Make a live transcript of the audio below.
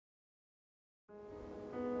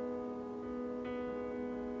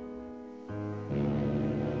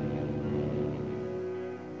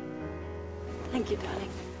Thank you, darling.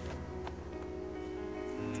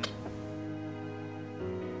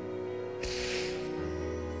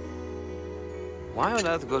 Why on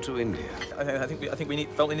earth go to India? I think we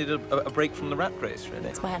felt we needed a break from the rat race, really.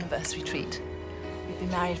 It's my anniversary treat. We've been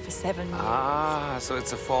married for 7 years. Ah, so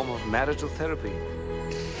it's a form of marital therapy.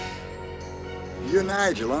 You're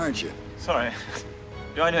Nigel, aren't you? Sorry.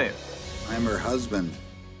 Do I know you? I'm her husband.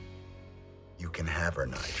 You can have her,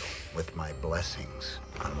 Nigel, with my blessings,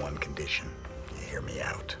 on one condition. You hear me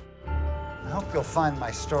out. I hope you'll find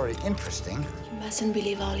my story interesting. You mustn't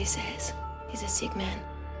believe all he says. He's a sick man.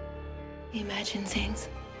 He imagines things.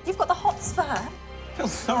 You've got the hots for her. I feel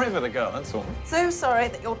sorry for the girl, that's all. So sorry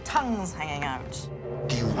that your tongue's hanging out.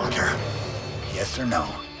 Do you want her? Yes or no?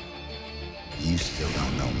 You still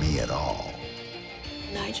don't know me at all.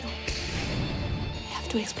 Nigel, I have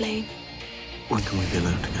to explain. When can we be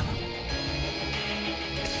alone together?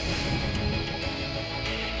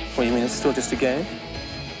 What, you mean it's still just a game?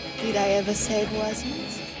 Did I ever say it wasn't?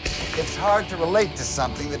 It's hard to relate to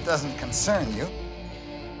something that doesn't concern you.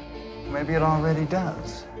 Maybe it already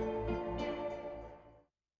does.